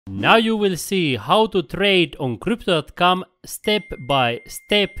Now you will see how to trade on crypto.com step by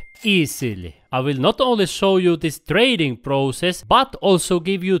step easily. I will not only show you this trading process, but also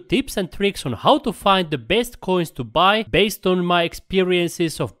give you tips and tricks on how to find the best coins to buy based on my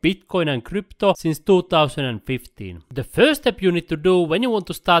experiences of Bitcoin and crypto since 2015. The first step you need to do when you want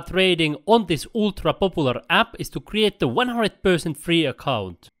to start trading on this ultra popular app is to create a 100% free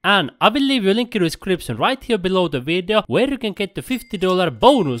account. And I will leave you a link in the description right here below the video where you can get the $50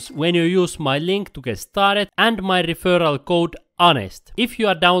 bonus when you use my link to get started and my referral code HONEST. If you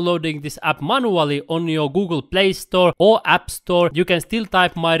are downloading this app manually on your Google Play Store or App Store, you can still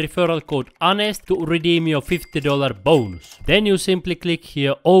type my referral code HONEST to redeem your $50 bonus. Then you simply click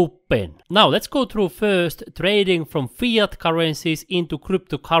here open. Now let's go through first trading from fiat currencies into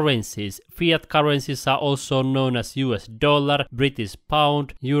cryptocurrencies. Fiat currencies are also known as US dollar, British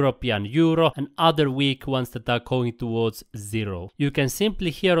pound, European euro and other weak ones that are going towards zero. You can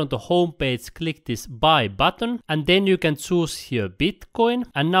simply here on the home page click this buy button and then you can choose here Bitcoin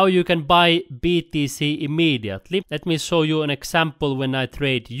and now you can buy BTC immediately. Let me show you an example when I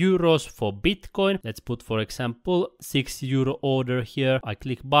trade euros for Bitcoin. Let's put for example €6 order here. I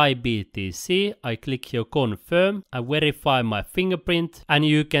click buy BTC, I click here confirm, I verify my fingerprint and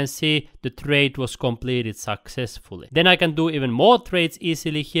you can see the trade was completed successfully. Then I can do even more trades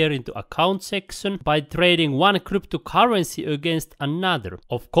easily here into account section by trading one cryptocurrency against another.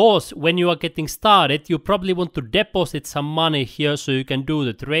 Of course, when you are getting started, you probably want to deposit some money here so you can do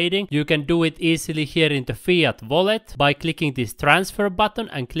the trading. You can do it easily here in the fiat wallet by clicking this transfer button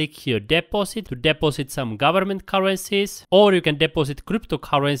and click here deposit to deposit some government currencies, or you can deposit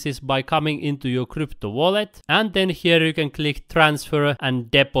cryptocurrencies by coming into your crypto wallet and then here you can click transfer and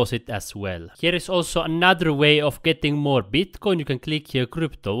deposit as well. Here is also another way of getting more Bitcoin. You can click here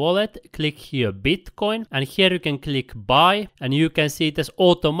crypto wallet, click here Bitcoin and here you can click buy and you can see it has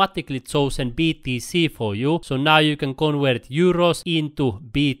automatically chosen BTC for you. So now you can convert euros into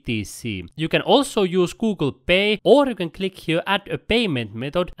BTC. You can also use Google Pay or you can click here add a payment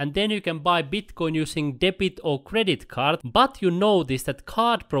method and then you can buy Bitcoin using debit or credit card, but you notice that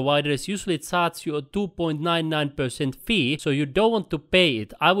card providers usually charge you a 2.99% fee, so you don't want to pay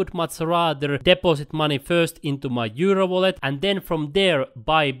it. I would much rather deposit money first into my Euro wallet and then from there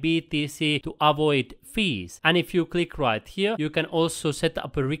buy BTC to avoid fees. And if you click right here, you can also set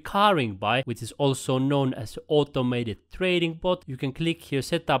up a recurring buy, which is also known as automated trading bot. You can click here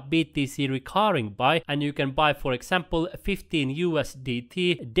set up BTC recurring buy and you can buy for example 15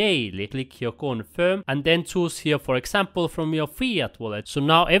 USDT daily. Click here confirm and then choose here for example from your fiat wallet. So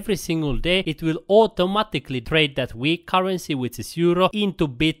now every single day it will automatically trade that weak currency, which is euro, into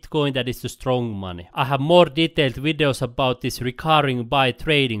Bitcoin, that is the strong money. I have more detailed videos about this recurring buy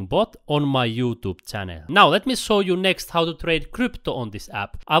trading bot on my YouTube channel. Now let me show you next how to trade crypto on this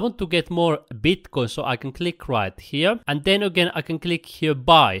app. I want to get more Bitcoin, so I can click right here and then again I can click here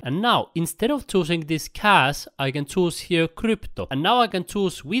buy, and now instead of choosing this cash I can choose here crypto and now I can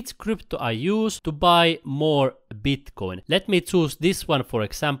choose which crypto I use to buy more Bitcoin. Let me choose this one for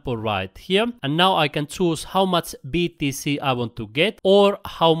example right here and now I can choose how much BTC I want to get or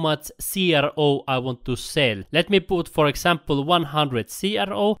how much CRO I want to sell. Let me put for example 100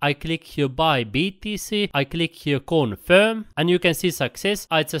 CRO. I click here buy BTC, I click here confirm and you can see success.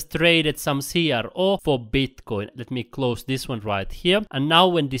 I just traded some CRO for Bitcoin. Let me close this one right here and now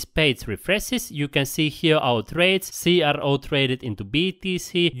when this page refreshes you can see here our trades. CRO traded into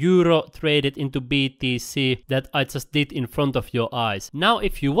BTC, Euro traded into BTC, that I just did in front of your eyes. Now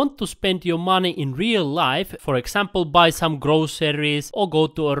if you want to spend your money in real life, for example buy some groceries or go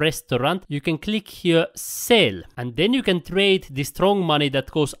to a restaurant, you can click here sell and then you can trade the strong money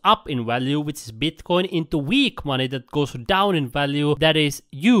that goes up in value, which is Bitcoin, into weak money that goes down in value, that is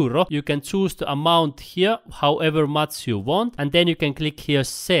euro. You can choose the amount here however much you want and then you can click here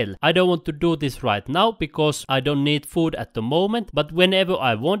sell. I don't want to do this right now because I don't need food at the moment, but whenever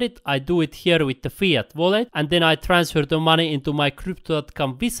I want it I do it here with the fiat wallet and then I transfer the money into my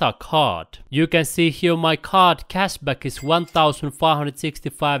crypto.com Visa card. You can see here my card cashback is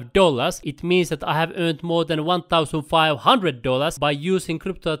 $1,565. It means that I have earned more than $1,500 by using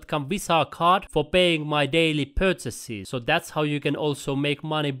crypto.com Visa card for paying my daily purchases. So that's how you can also make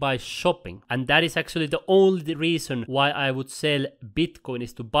money by shopping. And that is actually the only reason why I would sell Bitcoin,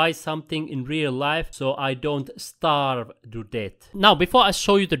 is to buy something in real life so I don't starve to death. Now before I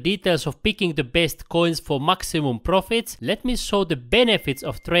show you the details of picking the best coins for maximum profits, let me show the benefits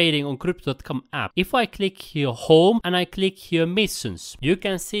of trading on crypto.com app. If I click here home and I click here missions, you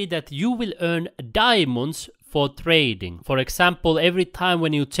can see that you will earn diamonds for trading. For example, every time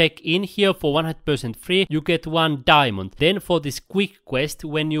when you check in here for 100% free, you get 1 diamond. Then for this quick quest,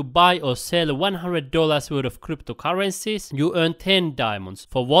 when you buy or sell $100 worth of cryptocurrencies, you earn 10 diamonds.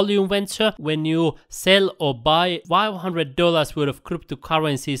 For volume venture, when you sell or buy $500 worth of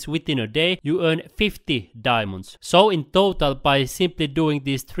cryptocurrencies within a day, you earn 50 diamonds. So in total, by simply doing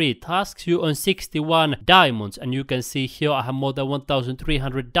these 3 tasks, you earn 61 diamonds. And you can see here I have more than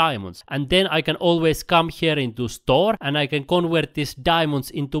 1,300 diamonds. And then I can always come here into store and I can convert these diamonds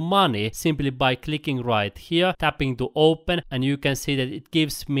into money simply by clicking right here, tapping to open, and you can see that it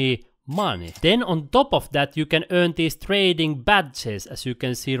gives me money. Then on top of that, you can earn these trading badges, as you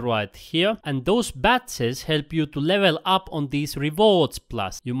can see right here, and those badges help you to level up on these rewards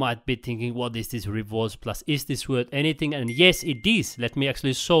plus. You might be thinking, what is this rewards plus? Is this worth anything? And yes, it is. Let me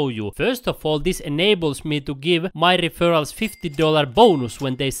actually show you. First of all, this enables me to give my referrals $50 bonus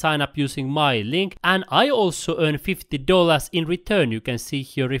when they sign up using my link, and I also earn $50 in return. You can see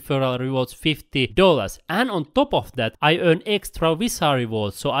here referral rewards $50, and on top of that, I earn extra Visa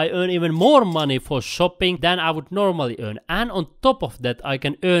rewards, so I earn even more money for shopping than I would normally earn. And on top of that, I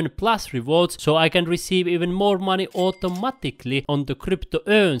can earn plus rewards, so I can receive even more money automatically on the crypto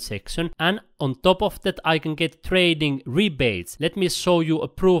earn section. And on top of that, I can get trading rebates. Let me show you a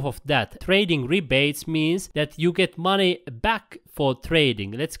proof of that. Trading rebates means that you get money back for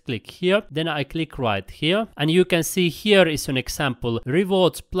trading. Let's click here, then I click right here, and you can see here is an example,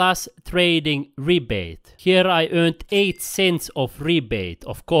 rewards plus trading rebate. Here I earned 8 cents of rebate.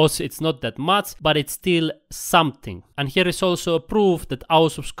 Of course it's not that much, but it's still something. And here is also a proof that our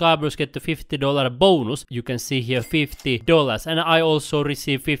subscribers get the $50 bonus. You can see here $50, and I also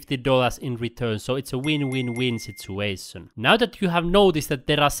receive $50 in return, so it's a win-win-win situation. Now that you have noticed that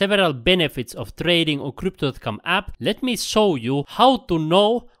there are several benefits of trading on Crypto.com app, let me show you how to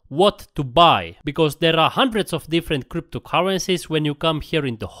know what to buy, because there are hundreds of different cryptocurrencies. When you come here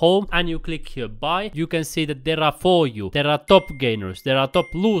into home and you click here buy, you can see that there are for you. There are top gainers, there are top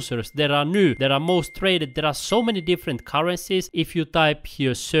losers, there are new, there are most traded. There are so many different currencies. If you type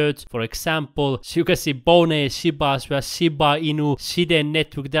here search, for example, you can see Bone, Shiba, Shiba Inu, Shiden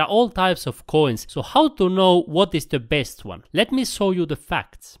Network. There are all types of coins. So how to know what is the best one? Let me show you the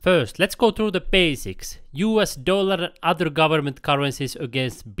facts. First, let's go through the basics. US dollar and other government currencies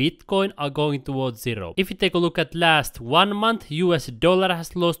against Bitcoin are going towards zero. If you take a look at last 1 month, US dollar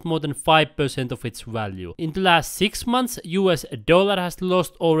has lost more than 5% of its value. In the last 6 months, US dollar has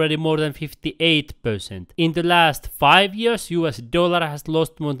lost already more than 58%. In the last 5 years, US dollar has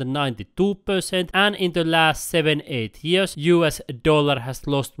lost more than 92%. And in the last 7-8 years, US dollar has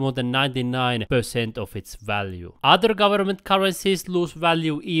lost more than 99% of its value. Other government currencies lose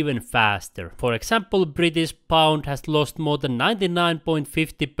value even faster. For example, British pound has lost more than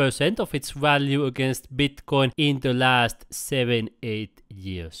 99.50% of its value against Bitcoin in the last 7-8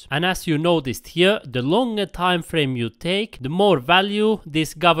 years. And as you noticed here, the longer time frame you take, the more value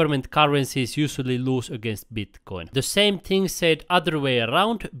these government currencies usually lose against Bitcoin. The same thing said other way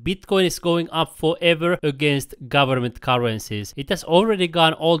around. Bitcoin is going up forever against government currencies. It has already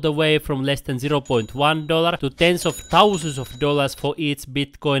gone all the way from less than $0.1 to tens of thousands of dollars for each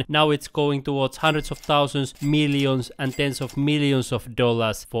Bitcoin. Now it's going towards hundreds of thousands, millions, and tens of millions of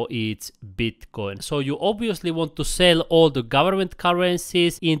dollars for each Bitcoin. So you obviously want to sell all the government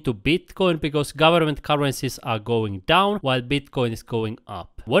currencies into Bitcoin, because government currencies are going down while Bitcoin is going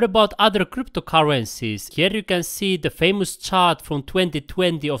up. What about other cryptocurrencies? Here you can see the famous chart from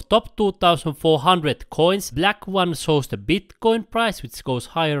 2020 of top 2,400 coins. Black one shows the Bitcoin price, which goes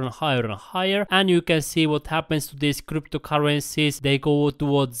higher and higher and higher. And you can see what happens to these cryptocurrencies. They go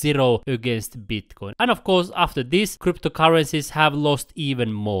towards zero against Bitcoin. And of course, after this, cryptocurrencies have lost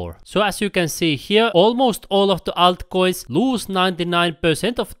even more. So as you can see here, almost all of the altcoins lose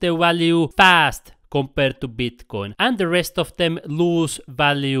 99% of their value fast compared to Bitcoin, and the rest of them lose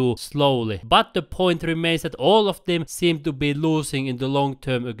value slowly. But the point remains that all of them seem to be losing in the long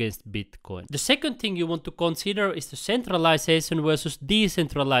term against Bitcoin. The second thing you want to consider is the centralization versus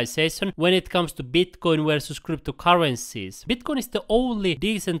decentralization when it comes to Bitcoin versus cryptocurrencies. Bitcoin is the only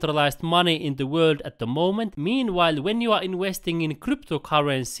decentralized money in the world at the moment. Meanwhile, when you are investing in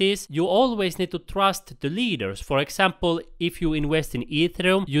cryptocurrencies, you always need to trust the leaders. For example, if you invest in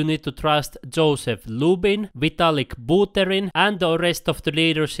Ethereum, you need to trust Joseph Joseph Lubin, Vitalik Buterin, and the rest of the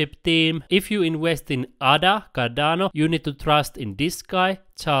leadership team. If you invest in Ada Cardano, you need to trust in this guy,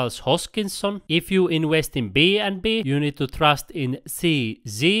 Charles Hoskinson. If you invest in BNB, you need to trust in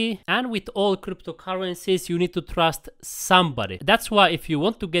CZ. And with all cryptocurrencies, you need to trust somebody. That's why if you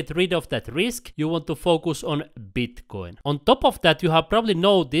want to get rid of that risk, you want to focus on Bitcoin. On top of that, you have probably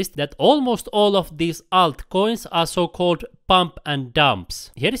noticed that almost all of these altcoins are so-called pump and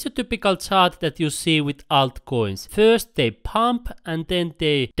dumps. Here is a typical chart that you see with altcoins. First they pump and then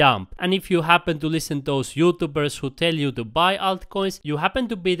they dump. And if you happen to listen to those YouTubers who tell you to buy altcoins, you happen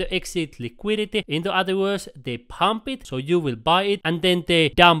to be the exit liquidity. In other words, they pump it, so you will buy it, and then they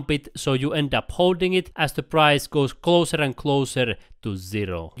dump it, so you end up holding it as the price goes closer and closer to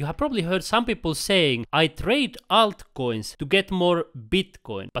zero. You have probably heard some people saying, I trade altcoins to get more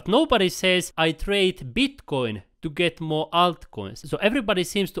Bitcoin, but nobody says I trade Bitcoin to get more altcoins. So everybody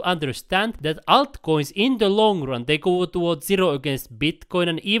seems to understand that altcoins in the long run, they go towards zero against Bitcoin,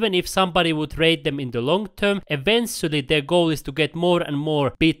 and even if somebody would trade them in the long term, eventually their goal is to get more and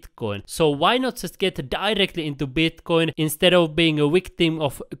more Bitcoin. So why not just get directly into Bitcoin instead of being a victim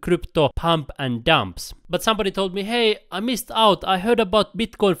of crypto pump and dumps? But somebody told me, hey, I missed out. I heard about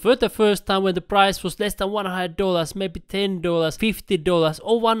Bitcoin for the first time when the price was less than $100, maybe $10, $50,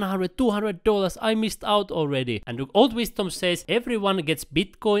 or $100, $200. I missed out already. And the old wisdom says everyone gets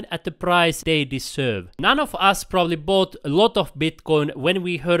Bitcoin at the price they deserve. None of us probably bought a lot of Bitcoin when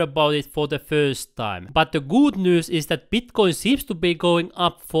we heard about it for the first time. But the good news is that Bitcoin seems to be going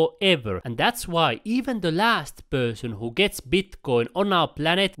up forever. And that's why even the last person who gets Bitcoin on our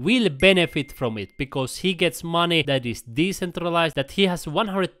planet will benefit from it, because he gets money that is decentralized, that he has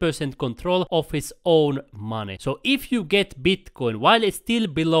 100% control of his own money. So if you get Bitcoin while it's still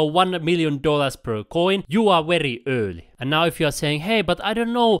below $1 million per coin, you are very early. And now if you are saying, hey, but I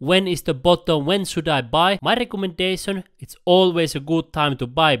don't know when is the bottom, when should I buy? My recommendation, it's always a good time to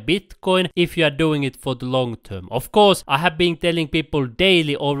buy Bitcoin if you are doing it for the long term. Of course, I have been telling people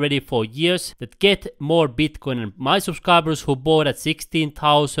daily already for years that get more Bitcoin, and my subscribers who bought at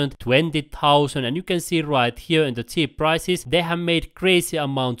 16,000, 20,000, and you can see right here in the cheap prices, they have made crazy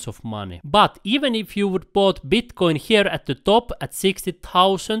amounts of money. But even if you would bought Bitcoin here at the top at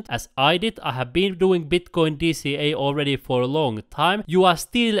 60,000, as I did, I have been doing Bitcoin DCA already for a long time, you are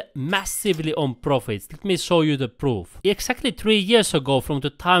still massively on profits. Let me show you the proof. Exactly 3 years ago from the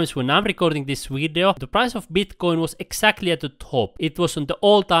times when I'm recording this video, the price of Bitcoin was exactly at the top. It was on the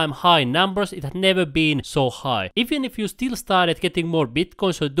all-time high numbers. It had never been so high. Even if you still started getting more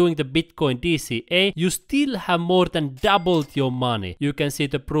Bitcoin, so doing the Bitcoin DCA, you still have more than doubled your money. You can see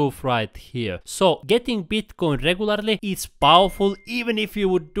the proof right here. So getting Bitcoin regularly is powerful, even if you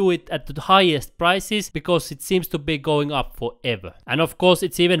would do it at the highest prices, because it seems to be going up forever. And of course,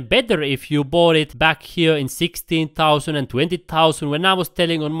 it's even better if you bought it back here in 16,000 and 20,000 when I was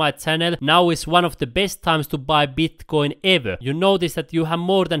telling on my channel. Now is one of the best times to buy Bitcoin ever. You notice that you have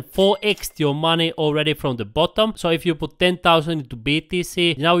more than 4x your money already from the bottom. So if you put 10,000 into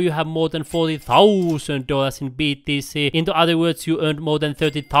BTC, now you have more than $40,000 in BTC. In other words, you earned more than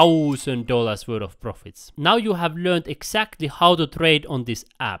 $30,000 worth of profits. Now you have learned exactly how to trade on this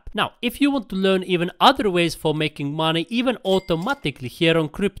app. Now, if you want to learn even other ways for making money even automatically here on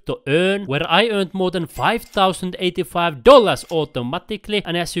Crypto Earn, where I earned more than $5,085 automatically,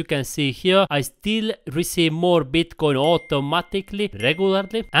 and as you can see here, I still receive more Bitcoin automatically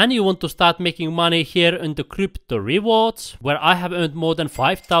regularly. And you want to start making money here in the crypto rewards, where I have earned more than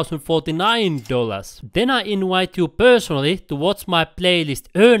 $5,049. Then I invite you personally to watch my playlist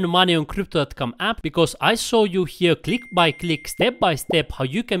Earn Money on Crypto.com app, because I show you here click by click, step by step, how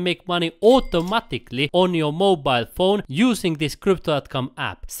you can make money automatically on your mobile phone using this Crypto.com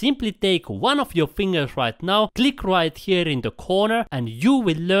app. Simply take one of your fingers right now, click right here in the corner, and you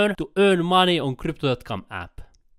will learn to earn money on Crypto.com app.